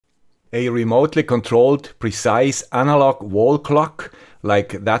A remotely controlled, precise analog wall clock,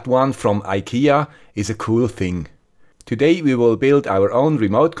 like that one from IKEA, is a cool thing. Today we will build our own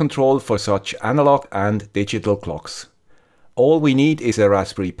remote control for such analog and digital clocks. All we need is a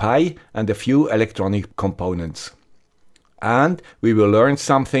Raspberry Pi and a few electronic components. And we will learn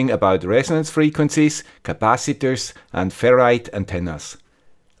something about resonance frequencies, capacitors and ferrite antennas.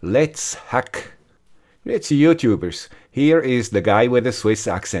 Let's hack! It's YouTubers. Here is the guy with a Swiss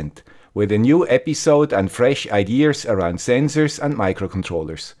accent, with a new episode and fresh ideas around sensors and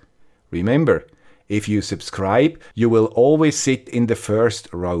microcontrollers. Remember, if you subscribe, you will always sit in the first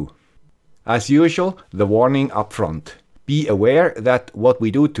row. As usual, the warning up front. Be aware that what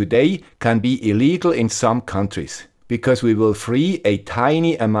we do today can be illegal in some countries, because we will free a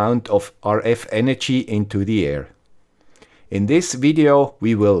tiny amount of RF energy into the air. In this video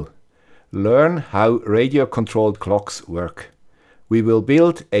we will learn how radio-controlled clocks work. We will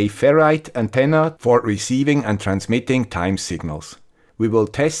build a ferrite antenna for receiving and transmitting time signals. We will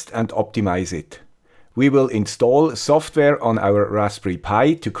test and optimize it. We will install software on our Raspberry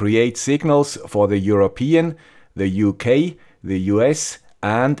Pi to create signals for the European, the UK, the US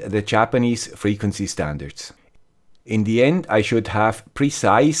and the Japanese frequency standards. In the end, I should have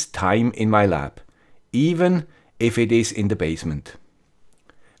precise time in my lab, even if it is in the basement.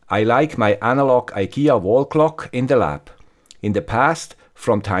 I like my analog IKEA wall clock in the lab. In the past,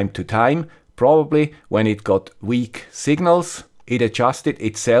 from time to time, probably when it got weak signals, it adjusted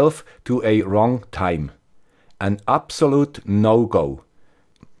itself to a wrong time. An absolute no-go.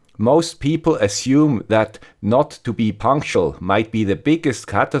 Most people assume that not to be punctual might be the biggest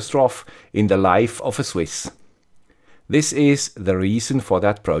catastrophe in the life of a Swiss. This is the reason for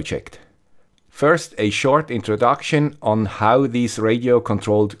that project. First, a short introduction on how these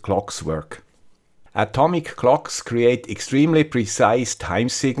radio-controlled clocks work. Atomic clocks create extremely precise time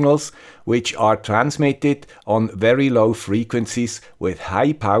signals which are transmitted on very low frequencies with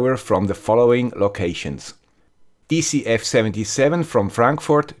high power from the following locations. DCF77 from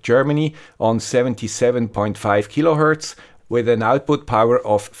Frankfurt, Germany on 77.5 kHz with an output power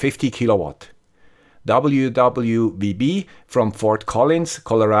of 50 kW. WWVB from Fort Collins,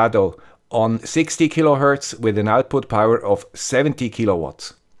 Colorado on 60 kHz with an output power of 70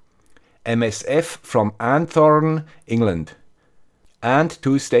 kW. MSF from Anthorn, England. And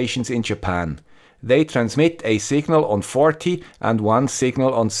 2 stations in Japan. They transmit a signal on 40 and 1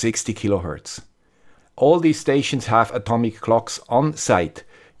 signal on 60 kHz. All these stations have atomic clocks on site,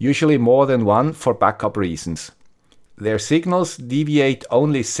 usually more than one for backup reasons. Their signals deviate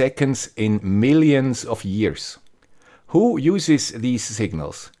only seconds in millions of years. Who uses these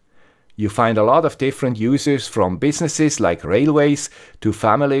signals? You find a lot of different users, from businesses like railways to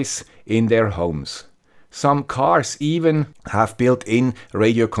families in their homes. Some cars even have built-in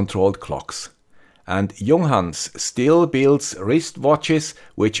radio-controlled clocks. And Junghans still builds wristwatches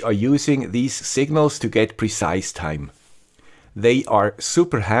which are using these signals to get precise time. They are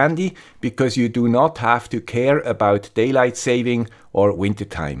super handy because you do not have to care about daylight saving or winter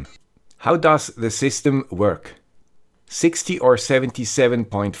time. How does the system work? 60 or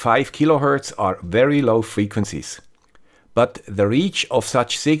 77.5 kHz are very low frequencies. But the reach of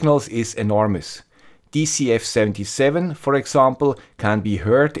such signals is enormous. DCF77, for example, can be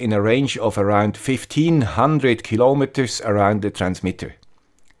heard in a range of around 1500 kilometers around the transmitter.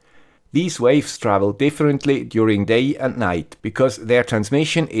 These waves travel differently during day and night because their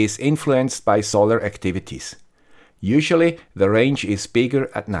transmission is influenced by solar activities. Usually the range is bigger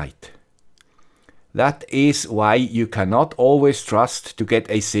at night. That is why you cannot always trust to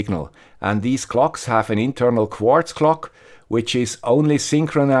get a signal, and these clocks have an internal quartz clock which is only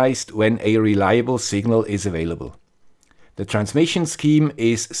synchronized when a reliable signal is available. The transmission scheme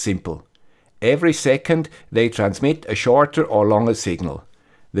is simple. Every second they transmit a shorter or longer signal.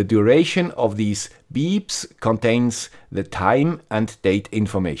 The duration of these beeps contains the time and date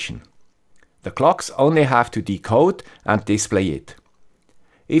information. The clocks only have to decode and display it.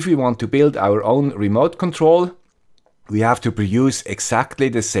 If we want to build our own remote control, we have to produce exactly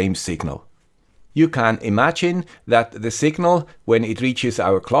the same signal. You can imagine that the signal, when it reaches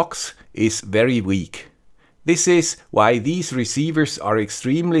our clocks, is very weak. This is why these receivers are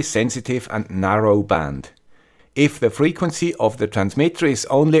extremely sensitive and narrow band. If the frequency of the transmitter is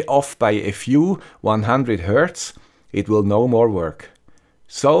only off by a few 100 Hz, it will no more work.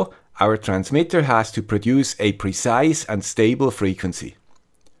 So our transmitter has to produce a precise and stable frequency.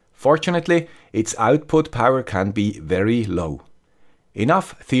 Fortunately, its output power can be very low.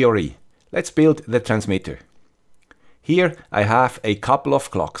 Enough theory. Let's build the transmitter. Here I have a couple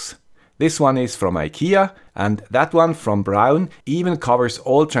of clocks. This one is from IKEA, and that one from Brown even covers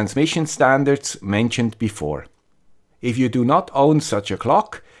all transmission standards mentioned before. If you do not own such a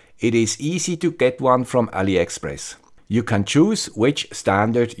clock, it is easy to get one from AliExpress. You can choose which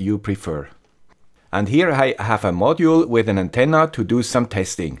standard you prefer. And here I have a module with an antenna to do some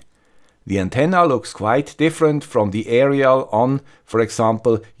testing. The antenna looks quite different from the aerial on, for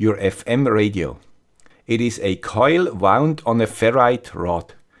example, your FM radio. It is a coil wound on a ferrite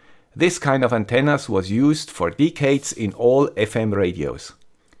rod. This kind of antennas was used for decades in all FM radios.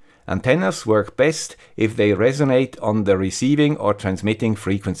 Antennas work best if they resonate on the receiving or transmitting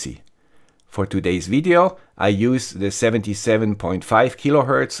frequency. For today's video, I use the 77.5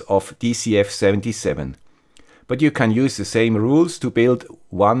 kHz of DCF77. But you can use the same rules to build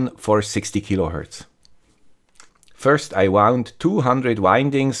one for 60 kHz. First, I wound 200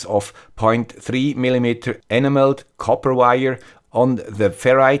 windings of 0.3 mm enameled copper wire on the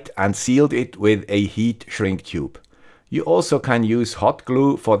ferrite and sealed it with a heat shrink tube. You also can use hot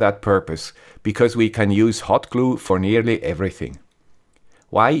glue for that purpose, because we can use hot glue for nearly everything.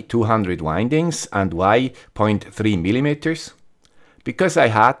 Why 200 windings and why 0.3 mm? Because I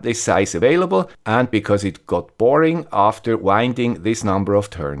had this size available and because it got boring after winding this number of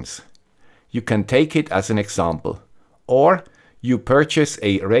turns. You can take it as an example. Or you purchase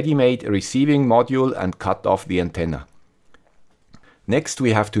a ready-made receiving module and cut off the antenna. Next,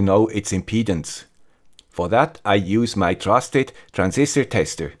 we have to know its impedance. For that, I use my trusted transistor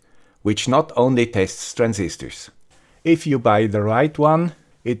tester, which not only tests transistors. If you buy the right one,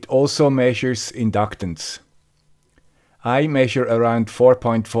 it also measures inductance. I measure around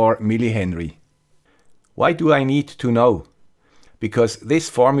 4.4 millihenry. Why do I need to know? Because this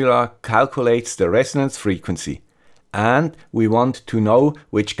formula calculates the resonance frequency, and we want to know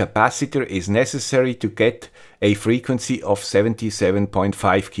which capacitor is necessary to get a frequency of 77.5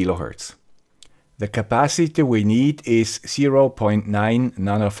 kHz. The capacitor we need is 0.9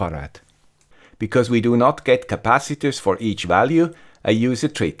 nanofarad. Because we do not get capacitors for each value, I use a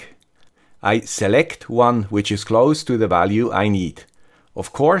trick. I select one which is close to the value I need.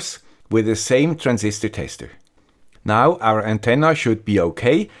 Of course, with the same transistor tester. Now our antenna should be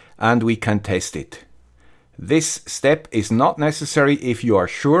okay and we can test it. This step is not necessary if you are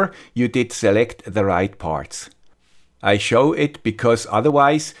sure you did select the right parts. I show it because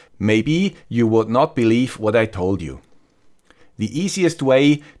otherwise, maybe you would not believe what I told you. The easiest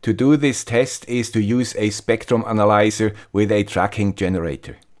way to do this test is to use a spectrum analyzer with a tracking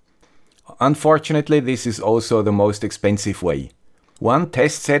generator. Unfortunately, this is also the most expensive way. One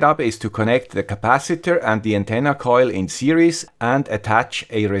test setup is to connect the capacitor and the antenna coil in series and attach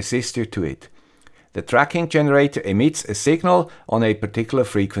a resistor to it. The tracking generator emits a signal on a particular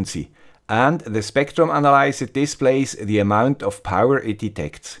frequency, and the spectrum analyzer displays the amount of power it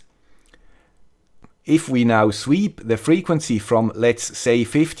detects. If we now sweep the frequency from, let's say,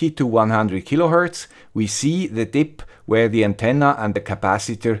 50 to 100 kHz, we see the dip where the antenna and the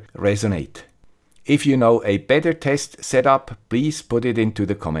capacitor resonate. If you know a better test setup, please put it into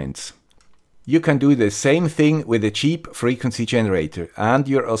the comments. You can do the same thing with a cheap frequency generator and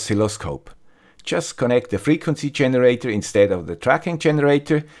your oscilloscope. Just connect the frequency generator instead of the tracking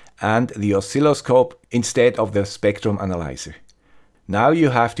generator and the oscilloscope instead of the spectrum analyzer. Now you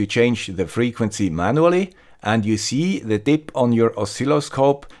have to change the frequency manually and you see the dip on your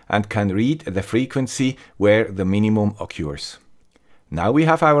oscilloscope and can read the frequency where the minimum occurs. Now we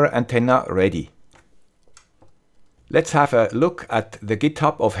have our antenna ready. Let's have a look at the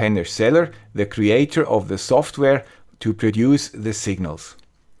GitHub of Henner Seller, the creator of the software to produce the signals.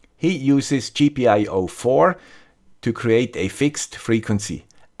 He uses GPIO4 to create a fixed frequency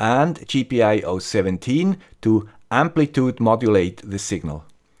and GPIO17 to amplitude modulate the signal,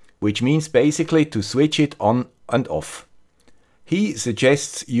 which means basically to switch it on and off. He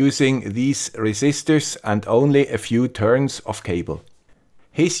suggests using these resistors and only a few turns of cable.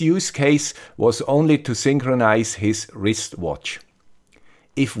 His use case was only to synchronize his wristwatch.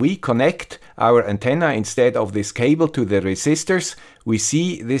 If we connect our antenna instead of this cable to the resistors, we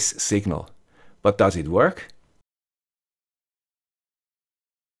see this signal. But does it work?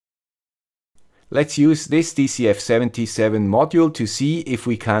 Let's use this DCF77 module to see if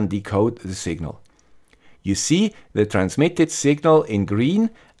we can decode the signal. You see the transmitted signal in green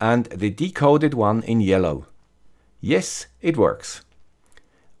and the decoded one in yellow. Yes, it works.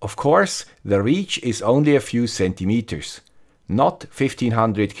 Of course, the reach is only a few centimeters, not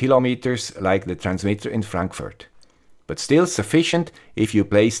 1500 kilometers like the transmitter in Frankfurt, but still sufficient if you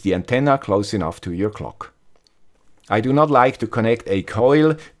place the antenna close enough to your clock. I do not like to connect a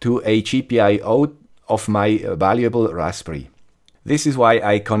coil to a GPIO of my valuable Raspberry. This is why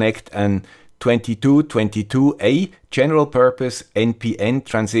I connect an 2222A general purpose NPN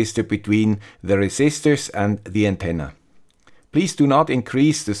transistor between the resistors and the antenna. Please do not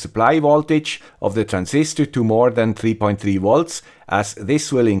increase the supply voltage of the transistor to more than 3.3 volts, as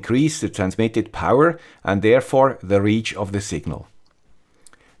this will increase the transmitted power and therefore the reach of the signal.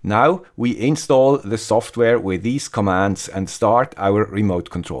 Now we install the software with these commands and start our remote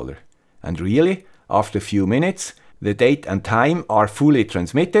controller. And really, after a few minutes, the date and time are fully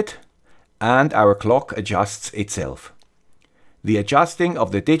transmitted and our clock adjusts itself. The adjusting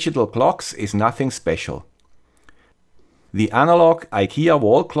of the digital clocks is nothing special. The analog IKEA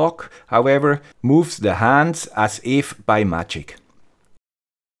wall clock, however, moves the hands as if by magic.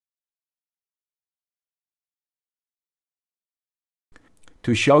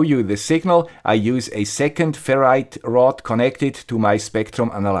 To show you the signal, I use a second ferrite rod connected to my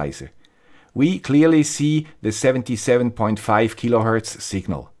spectrum analyzer. We clearly see the 77.5 kHz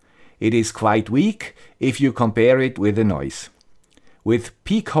signal. It is quite weak if you compare it with the noise. With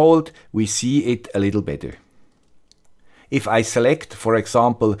peak hold, we see it a little better. If I select, for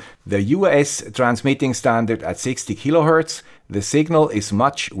example, the US transmitting standard at 60 kHz, the signal is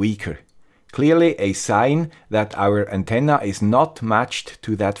much weaker. Clearly a sign that our antenna is not matched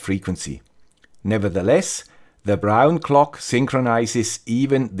to that frequency. Nevertheless, the brown clock synchronizes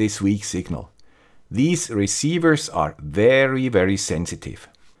even this weak signal. These receivers are very sensitive.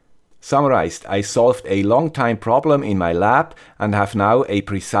 Summarized, I solved a long time problem in my lab and have now a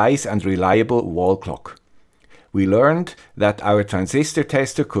precise and reliable wall clock. We learned that our transistor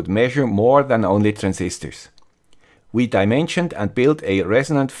tester could measure more than only transistors. We dimensioned and built a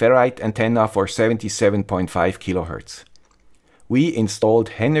resonant ferrite antenna for 77.5 kHz. We installed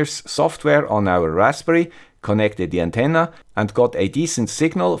Henner's software on our Raspberry, connected the antenna and got a decent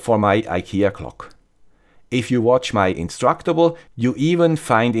signal for my IKEA clock. If you watch my Instructable, you even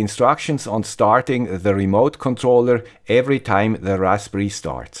find instructions on starting the remote controller every time the Raspberry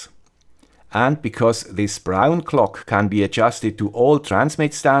starts. And because this brown clock can be adjusted to all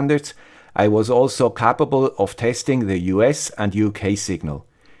transmit standards, I was also capable of testing the US and UK signal.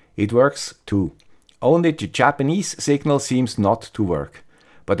 It works too. Only the Japanese signal seems not to work,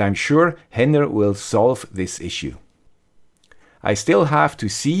 but I'm sure Henner will solve this issue. I still have to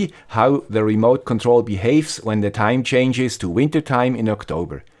see how the remote control behaves when the time changes to wintertime in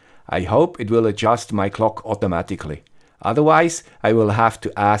October. I hope it will adjust my clock automatically. Otherwise, I will have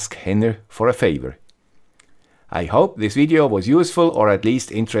to ask Henner for a favor. I hope this video was useful or at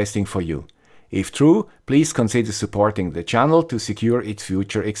least interesting for you. If true, please consider supporting the channel to secure its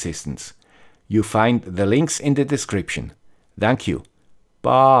future existence. You find the links in the description. Thank you.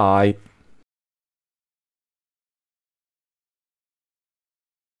 Bye.